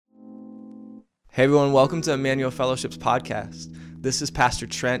Hey everyone, welcome to Emmanuel Fellowship's podcast. This is Pastor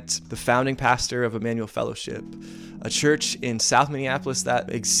Trent, the founding pastor of Emmanuel Fellowship, a church in South Minneapolis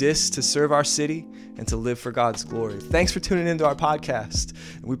that exists to serve our city and to live for God's glory. Thanks for tuning into our podcast.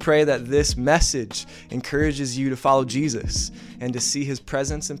 We pray that this message encourages you to follow Jesus and to see his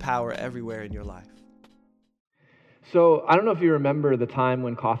presence and power everywhere in your life. So I don't know if you remember the time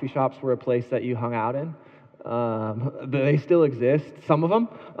when coffee shops were a place that you hung out in. They still exist, some of them.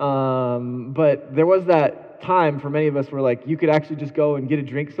 But there was that time for many of us where you could actually just go and get a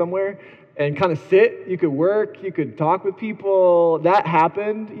drink somewhere and kind of sit. You could work, you could talk with people. That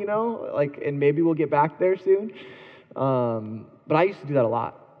happened, and maybe we'll get back there soon. But I used to do that a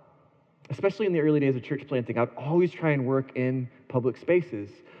lot, especially in the early days of church planting. I'd always try and work in public spaces,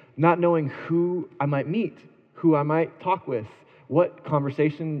 not knowing who I might meet, who I might talk with, what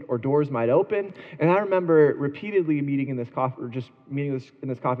conversation or doors might open. And I remember repeatedly meeting in this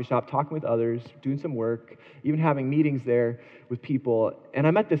coffee shop, talking with others, doing some work, even having meetings there with people. And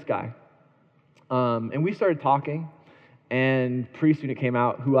I met this guy. And we started talking, and pretty soon it came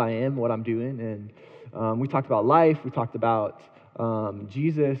out who I am, what I'm doing. And we talked about life, we talked about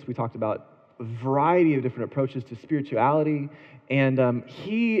Jesus, we talked about a variety of different approaches to spirituality. And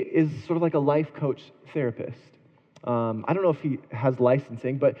he is sort of like a life coach therapist. I don't know if he has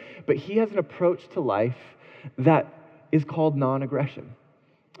licensing, but he has an approach to life that is called non-aggression.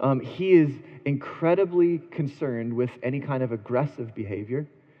 He is incredibly concerned with any kind of aggressive behavior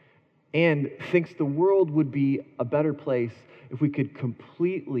and thinks the world would be a better place if we could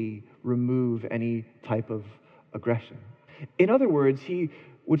completely remove any type of aggression. In other words, he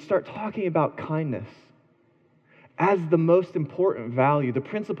would start talking about kindness as the most important value, the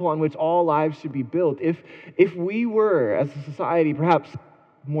principle on which all lives should be built. If we were, as a society, perhaps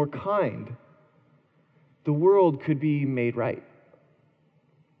more kind, the world could be made right.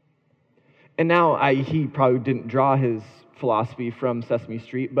 And now, he probably didn't draw his philosophy from Sesame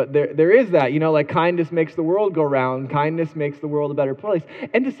Street, but there is that, kindness makes the world go round, kindness makes the world a better place.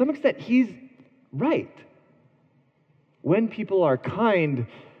 And to some extent, he's right. When people are kind,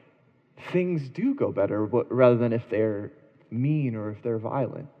 things do go better rather than if they're mean or if they're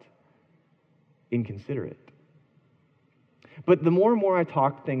violent, inconsiderate. But the more and more I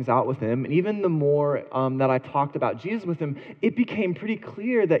talked things out with him, and even the more that I talked about Jesus with him, it became pretty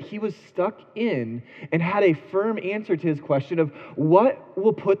clear that he was stuck in and had a firm answer to his question of what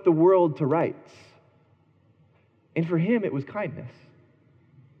will put the world to rights. And for him, it was kindness.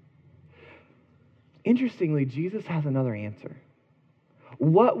 Interestingly, Jesus has another answer.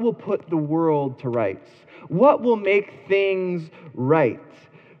 What will put the world to rights? What will make things right?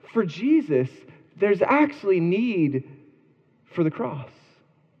 For Jesus, there's actually need for the cross,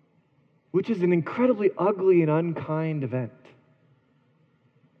 which is an incredibly ugly and unkind event.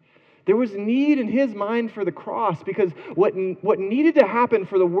 There was need in his mind for the cross because what needed to happen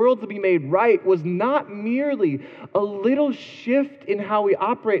for the world to be made right was not merely a little shift in how we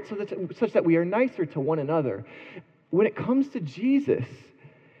operate such that we are nicer to one another. When it comes to Jesus,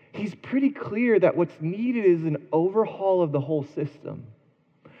 he's pretty clear that what's needed is an overhaul of the whole system.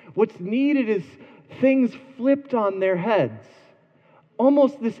 What's needed is things flipped on their heads.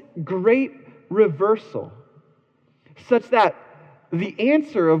 Almost this great reversal, such that the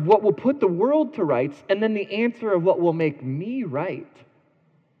answer of what will put the world to rights and then the answer of what will make me right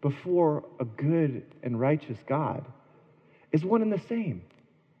before a good and righteous God is one and the same.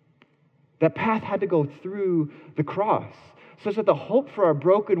 That path had to go through the cross, such that the hope for our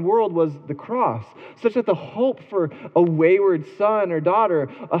broken world was the cross, such that the hope for a wayward son or daughter,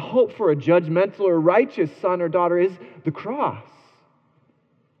 a hope for a judgmental or righteous son or daughter is the cross.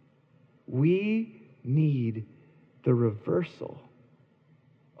 We need the reversal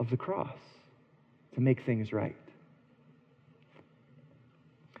of the cross to make things right.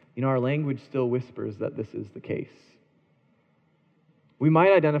 Our language still whispers that this is the case. We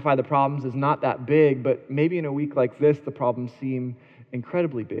might identify the problems as not that big, but maybe in a week like this, the problems seem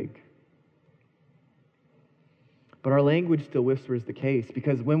incredibly big. But our language still whispers the case,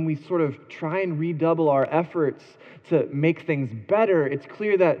 because when we sort of try and redouble our efforts to make things better, it's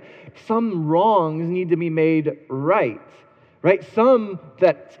clear that some wrongs need to be made right? Some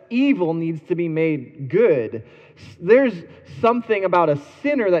that's evil needs to be made good. There's something about a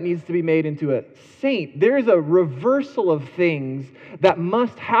sinner that needs to be made into a saint. There's a reversal of things that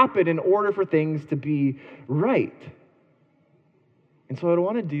must happen in order for things to be right. And so what I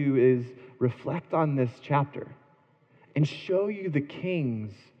want to do is reflect on this chapter and show you the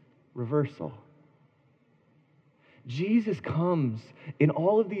king's reversal. Jesus comes in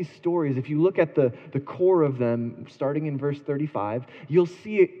all of these stories. If you look at the core of them, starting in verse 35, you'll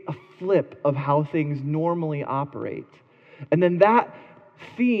see a flip of how things normally operate. And then that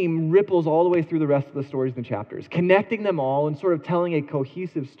theme ripples all the way through the rest of the stories and chapters, connecting them all and sort of telling a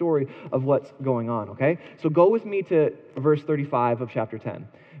cohesive story of what's going on, okay? So go with me to verse 35 of chapter 10.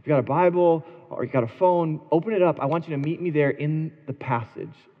 If you got a Bible or you got a phone, open it up. I want you to meet me there in the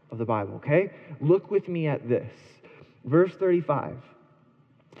passage of the Bible, okay? Look with me at this. Verse 35,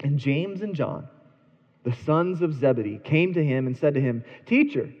 and James and John, the sons of Zebedee, came to him and said to him,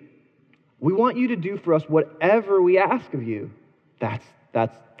 "Teacher, we want you to do for us whatever we ask of you." That's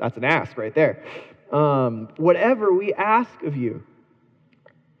an ask right there. Whatever we ask of you.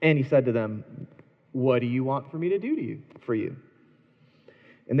 And he said to them, "What do you want for me to do for you?"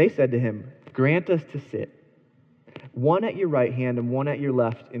 And they said to him, "Grant us to sit, one at your right hand and one at your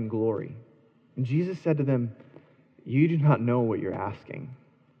left in glory." And Jesus said to them, "You do not know what you're asking.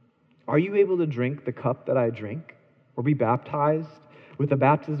 Are you able to drink the cup that I drink, or be baptized with the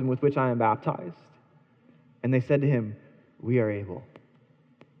baptism with which I am baptized?" And they said to him, "We are able."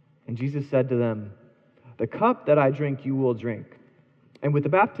 And Jesus said to them, "The cup that I drink you will drink, and with the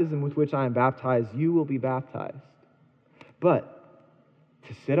baptism with which I am baptized you will be baptized. But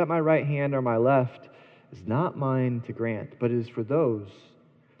to sit at my right hand or my left is not mine to grant, but it is for those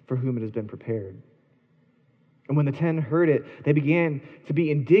for whom it has been prepared." And when the 10 heard it, they began to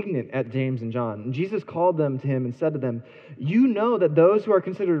be indignant at James and John. And Jesus called them to him and said to them, "You know that those who are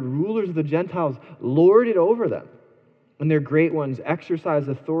considered rulers of the Gentiles lord it over them, and their great ones exercise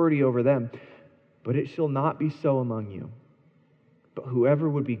authority over them. But it shall not be so among you. But whoever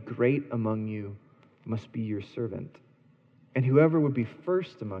would be great among you must be your servant. And whoever would be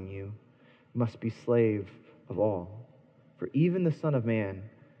first among you must be slave of all. For even the Son of Man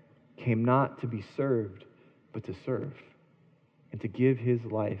came not to be served, but to serve, and to give his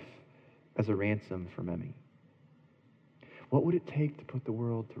life as a ransom for many." What would it take to put the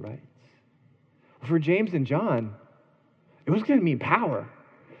world to rights? For James and John, it was going to mean power.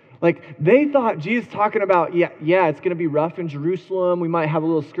 Like, they thought Jesus talking about, yeah, it's going to be rough in Jerusalem. We might have a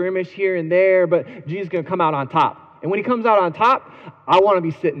little skirmish here and there, but Jesus is going to come out on top. And when he comes out on top, I want to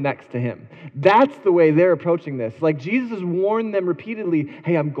be sitting next to him. That's the way they're approaching this. Like, Jesus has warned them repeatedly,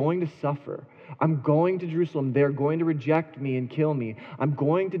 hey, I'm going to suffer. I'm going to Jerusalem. They're going to reject me and kill me. I'm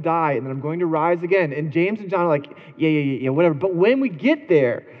going to die, and then I'm going to rise again. And James and John are like, yeah, whatever. But when we get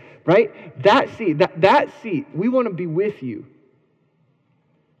there, right, that seat, we want to be with you.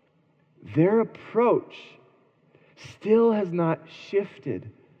 Their approach still has not shifted.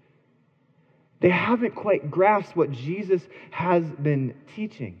 They haven't quite grasped what Jesus has been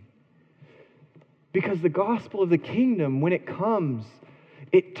teaching. Because the gospel of the kingdom, when it comes,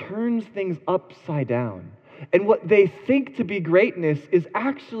 it turns things upside down. And what they think to be greatness is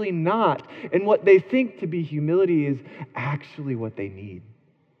actually not. And what they think to be humility is actually what they need.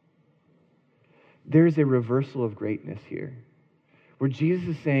 There's a reversal of greatness here, where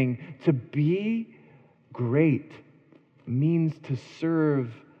Jesus is saying to be great means to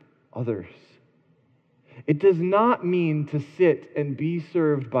serve others. It does not mean to sit and be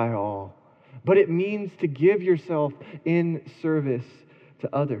served by all, but it means to give yourself in service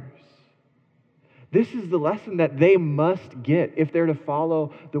to others. This is the lesson that they must get if they're to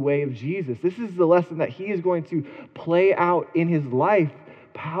follow the way of Jesus. This is the lesson that he is going to play out in his life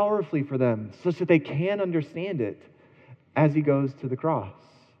powerfully for them, such that they can understand it as he goes to the cross.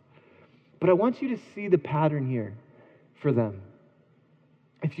 But I want you to see the pattern here for them.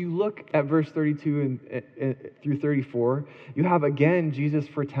 If you look at verse 32 and through 34, you have again Jesus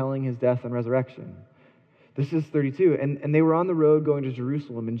foretelling his death and resurrection. This is 32. And they were on the road going to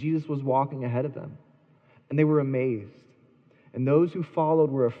Jerusalem, and Jesus was walking ahead of them. And they were amazed. And those who followed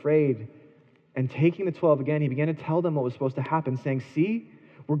were afraid. And taking the 12 again, he began to tell them what was supposed to happen, saying, "See,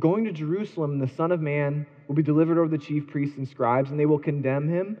 we're going to Jerusalem, and the Son of Man will be delivered over to the chief priests and scribes, and they will condemn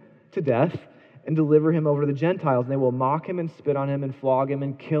him to death and deliver him over to the Gentiles. And they will mock him and spit on him and flog him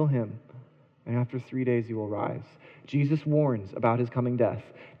and kill him. And after 3 days he will rise." Jesus warns about his coming death.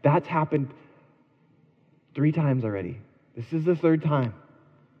 That's happened 3 times already. This is the 3rd time.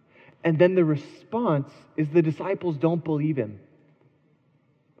 And then the response is the disciples don't believe him.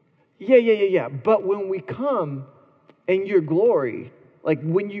 Yeah. But when we come in your glory, like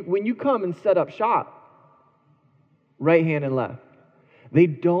when you come and set up shop, right hand and left, they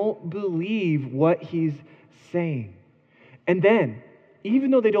don't believe what he's saying. And then,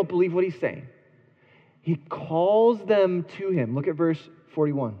 even though they don't believe what he's saying, he calls them to him. Look at verse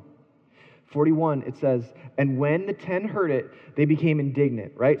 41. 41, it says, "And when the 10 heard it, they became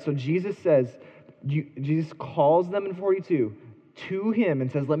indignant," right? So Jesus says, Jesus calls them in 42 to him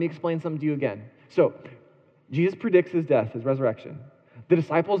and says, let me explain something to you again. So Jesus predicts his death, his resurrection. The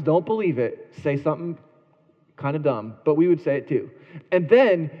disciples don't believe it, say something kind of dumb, but we would say it too. And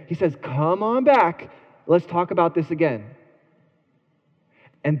then he says, come on back, let's talk about this again.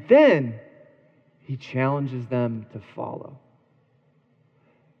 And then he challenges them to follow.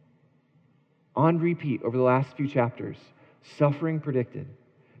 On repeat over the last few chapters, suffering predicted.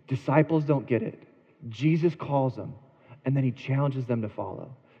 Disciples don't get it. Jesus calls them, and then he challenges them to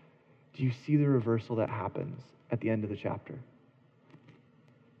follow. Do you see the reversal that happens at the end of the chapter?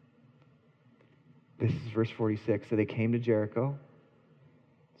 This is verse 46. So they came to Jericho.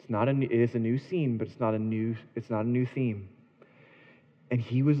 It is a new scene, but it's not a new theme. And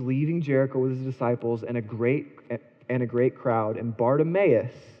he was leaving Jericho with his disciples and a great crowd. And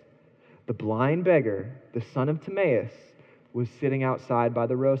Bartimaeus, the blind beggar, the son of Timaeus, was sitting outside by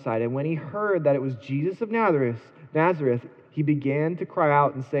the roadside. And when he heard that it was Jesus of Nazareth, he began to cry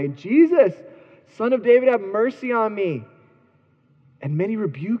out and say, Jesus, Son of David, have mercy on me. And many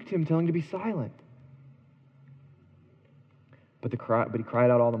rebuked him, telling him to be silent. But he cried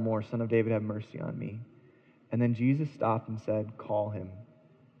out all the more, Son of David, have mercy on me. And then Jesus stopped and said, call him.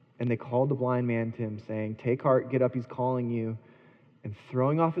 And they called the blind man to him, saying, take heart, get up, he's calling you. And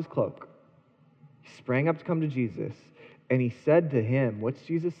throwing off his cloak, he sprang up to come to Jesus. And he said to him, what's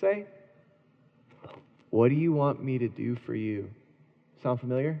Jesus say? What do you want me to do for you? Sound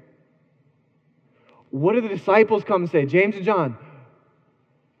familiar? What do the disciples come and say? James and John,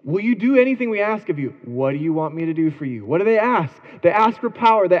 will you do anything we ask of you? What do you want me to do for you? What do they ask? They ask for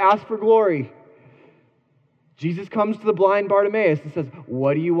power. They ask for glory. Jesus comes to the blind Bartimaeus and says,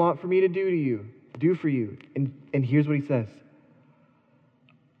 what do you want for me to do for you? And here's what he says.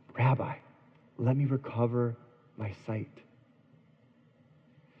 Rabbi, let me recover my sight.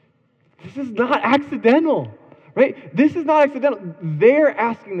 This is not accidental, right? This is not accidental. They're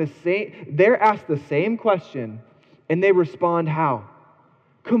asked the same question, and they respond how?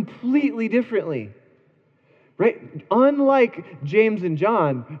 Completely differently, right? Unlike James and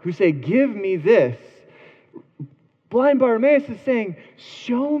John, who say, give me this, blind Bartimaeus is saying,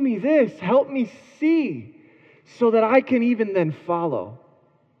 show me this, help me see, so that I can even then follow.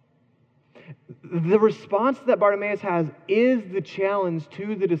 The response that Bartimaeus has is the challenge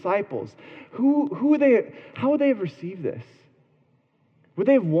to the disciples. How would they have received this? Would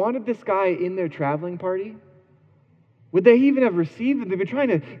they have wanted this guy in their traveling party? Would they even have received him? They've been trying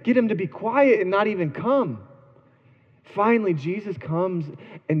to get him to be quiet and not even come. Finally, Jesus comes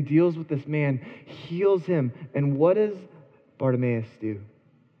and deals with this man, heals him. And what does Bartimaeus do?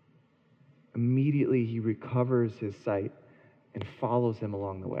 Immediately, he recovers his sight and follows him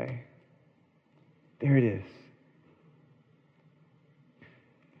along the way. There it is.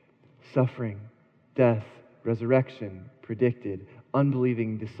 Suffering, death, resurrection, predicted,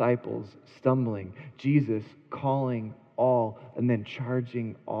 unbelieving disciples stumbling, Jesus calling all and then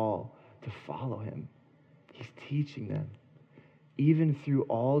charging all to follow him. He's teaching them. Even through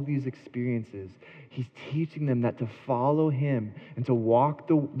all these experiences, he's teaching them that to follow him and to walk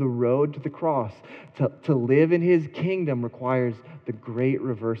the road to the cross, to live in his kingdom requires the great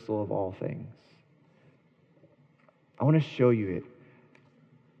reversal of all things. I want to show you it.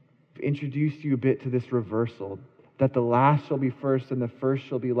 I've introduced you a bit to this reversal, that the last shall be first and the first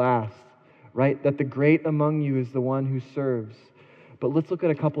shall be last, right? That the great among you is the one who serves. But let's look at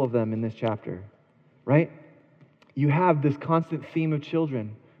a couple of them in this chapter, right? You have this constant theme of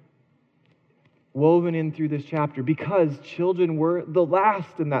children woven in through this chapter because children were the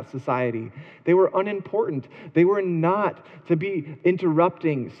last in that society. They were unimportant. They were not to be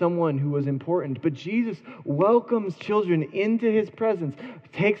interrupting someone who was important. But Jesus welcomes children into his presence,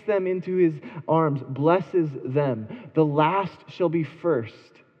 takes them into his arms, blesses them. The last shall be first.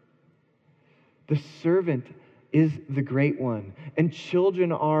 The servant is the great one, and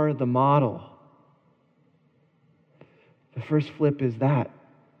children are the model. The first flip is that.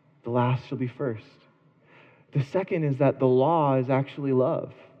 The last shall be first. The second is that the law is actually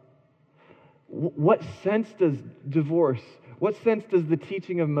love. What sense does divorce, what sense does the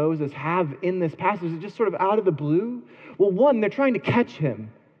teaching of Moses have in this passage? Is it just sort of out of the blue? Well, one, they're trying to catch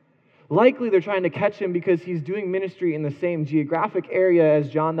him. Likely they're trying to catch him because he's doing ministry in the same geographic area as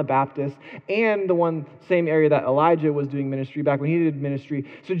John the Baptist and the same area that Elijah was doing ministry back when he did ministry.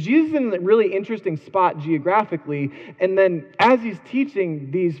 So Jesus is in a really interesting spot geographically. And then as he's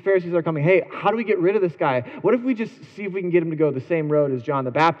teaching, these Pharisees are coming, hey, how do we get rid of this guy? What if we just see if we can get him to go the same road as John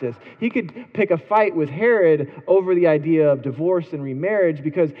the Baptist? He could pick a fight with Herod over the idea of divorce and remarriage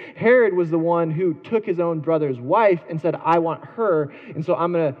because Herod was the one who took his own brother's wife and said, I want her, and so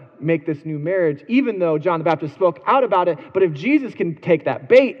I'm going to make this new marriage, even though John the Baptist spoke out about it. But if Jesus can take that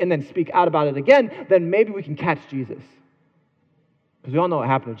bait and then speak out about it again, then maybe we can catch Jesus. Because we all know what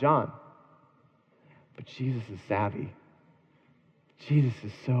happened to John. But Jesus is savvy. Jesus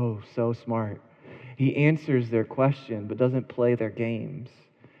is so smart. He answers their question, but doesn't play their games.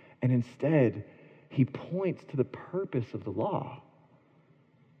 And instead, he points to the purpose of the law,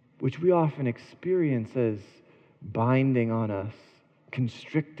 which we often experience as binding on us,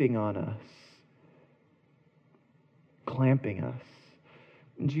 constricting on us, clamping us.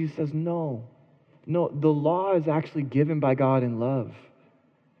 And Jesus says, no, the law is actually given by God in love,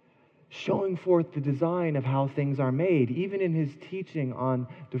 showing forth the design of how things are made. Even in his teaching on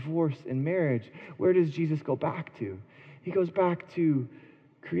divorce and marriage, where does Jesus go back to? He goes back to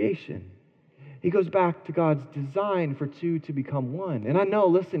creation. He goes back to God's design for two to become one. And I know,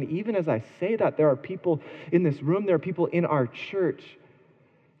 listen, even as I say that, there are people in this room, there are people in our church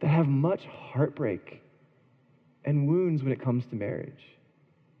that have much heartbreak and wounds when it comes to marriage.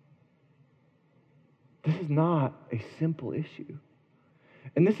 This is not a simple issue.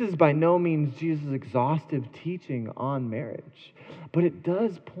 And this is by no means Jesus' exhaustive teaching on marriage. But it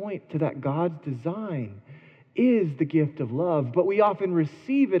does point to that God's design is the gift of love, but we often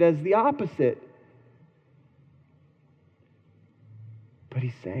receive it as the opposite. But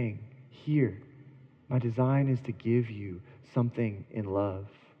he's saying, here, my design is to give you something in love.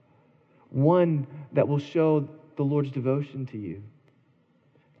 One that will show the Lord's devotion to you.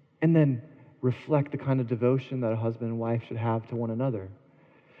 And then reflect the kind of devotion that a husband and wife should have to one another.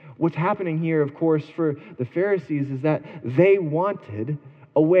 What's happening here, of course, for the Pharisees is that they wanted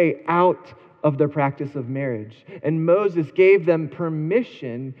a way out of their practice of marriage. And Moses gave them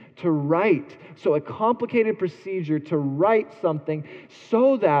permission to write. So a complicated procedure to write something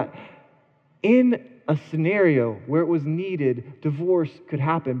so that in a scenario where it was needed, divorce could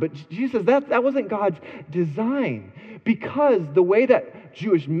happen. But Jesus says that wasn't God's design, because the way that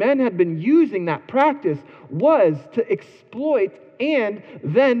Jewish men had been using that practice was to exploit and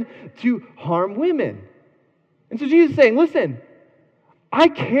then to harm women. And so Jesus is saying, listen, I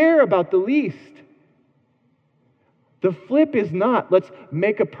care about the least. The flip is not, let's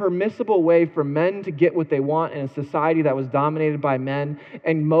make a permissible way for men to get what they want in a society that was dominated by men,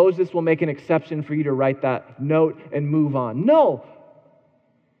 and Moses will make an exception for you to write that note and move on. No.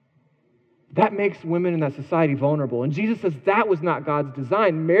 That makes women in that society vulnerable. And Jesus says that was not God's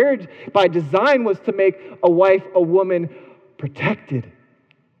design. Marriage by design was to make a wife, a woman, protected,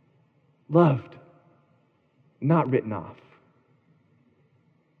 loved, not written off.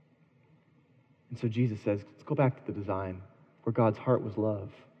 And so Jesus says, let's go back to the design where God's heart was love,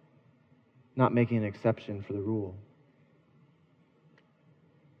 not making an exception for the rule.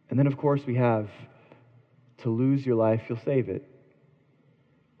 And then, of course, we have to lose your life, you'll save it.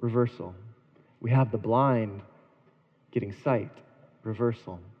 Reversal. We have the blind getting sight.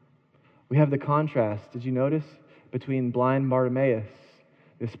 Reversal. We have the contrast, did you notice, between blind Bartimaeus,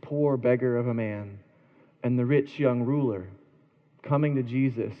 this poor beggar of a man, and the rich young ruler coming to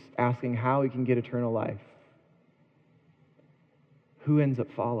Jesus, asking how he can get eternal life. Who ends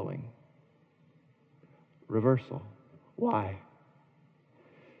up following? Reversal. Why?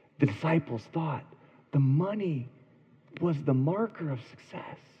 The disciples thought the money was the marker of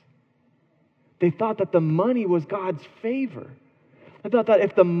success. They thought that the money was God's favor. They thought that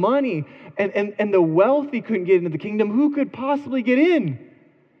if the money and the wealthy couldn't get into the kingdom, who could possibly get in?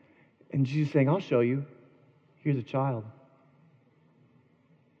 And Jesus is saying, I'll show you. Here's a child.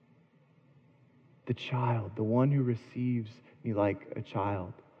 The child, the one who receives me like a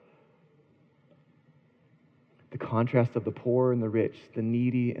child. The contrast of the poor and the rich, the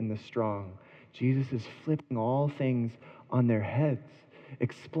needy and the strong. Jesus is flipping all things on their heads,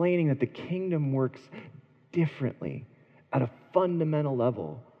 explaining that the kingdom works differently at a fundamental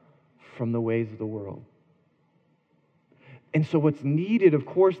level from the ways of the world. And so what's needed, of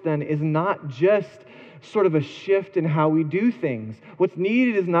course, then, is not just sort of a shift in how we do things. What's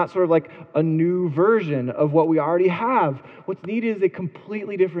needed is not sort of like a new version of what we already have. What's needed is a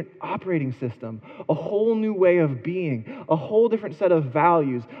completely different operating system, a whole new way of being, a whole different set of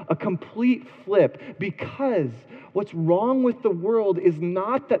values, a complete flip, because what's wrong with the world is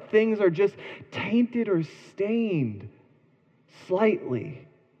not that things are just tainted or stained, slightly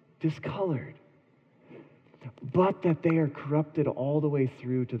discolored, but that they are corrupted all the way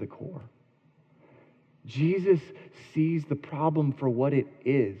through to the core. Jesus sees the problem for what it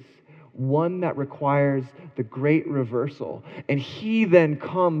is, one that requires the great reversal. And he then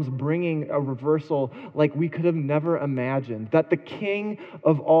comes bringing a reversal like we could have never imagined. That the King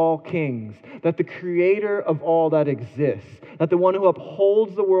of all kings, that the creator of all that exists, that the one who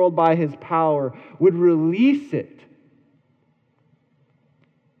upholds the world by his power would release it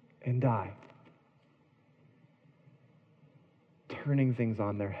and die, turning things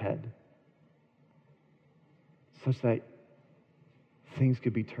on their head such that things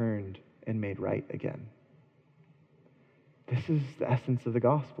could be turned and made right again. This is the essence of the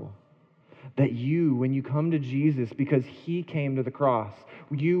gospel. That you, when you come to Jesus because he came to the cross,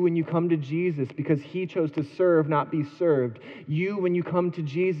 you, when you come to Jesus because he chose to serve, not be served, you, when you come to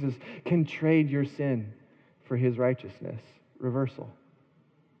Jesus, can trade your sin for his righteousness. Reversal.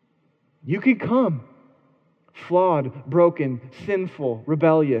 You can come flawed, broken, sinful,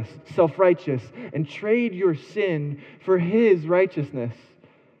 rebellious, self-righteous, and trade your sin for his righteousness,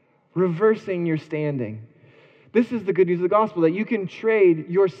 reversing your standing. This is the good news of the gospel, that you can trade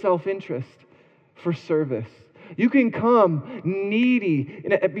your self-interest for service. You can come needy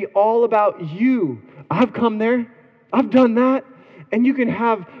and it be all about you. I've come there. I've done that. And you can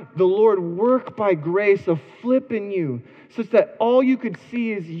have the Lord work by grace of flipping you such that all you could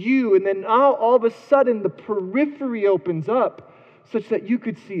see is you. And then now all of a sudden the periphery opens up such that you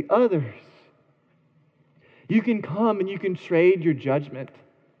could see others. You can come and you can trade your judgment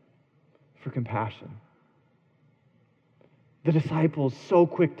for compassion. The disciples so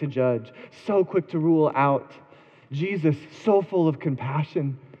quick to judge, so quick to rule out. Jesus so full of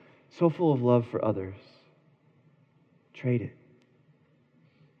compassion, so full of love for others. Trade it.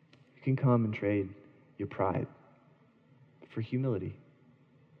 You can come and trade your pride for humility.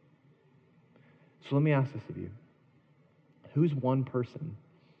 So let me ask this of you. Who's one person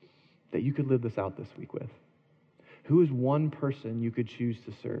that you could live this out this week with? Who is one person you could choose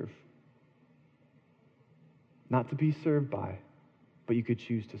to serve? Not to be served by, but you could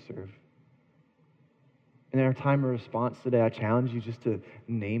choose to serve. And in our time of response today, I challenge you just to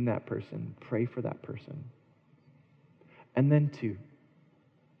name that person, pray for that person. And then two,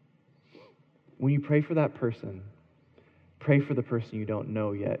 when you pray for that person, pray for the person you don't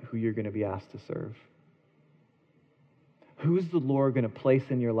know yet, who you're going to be asked to serve. Who's the Lord going to place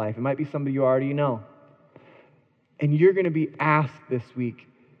in your life? It might be somebody you already know. And you're going to be asked this week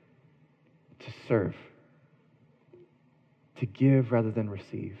to serve, to give rather than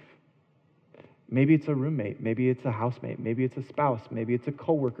receive. Maybe it's a roommate, maybe it's a housemate, maybe it's a spouse, maybe it's a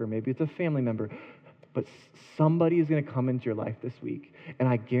coworker, maybe it's a family member. But somebody is going to come into your life this week, and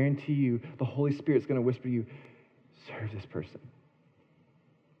I guarantee you the Holy Spirit's going to whisper to you, serve this person.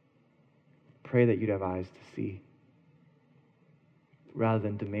 Pray that you'd have eyes to see rather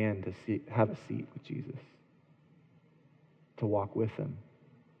than demand to have a seat with Jesus, to walk with him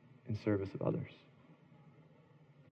in service of others.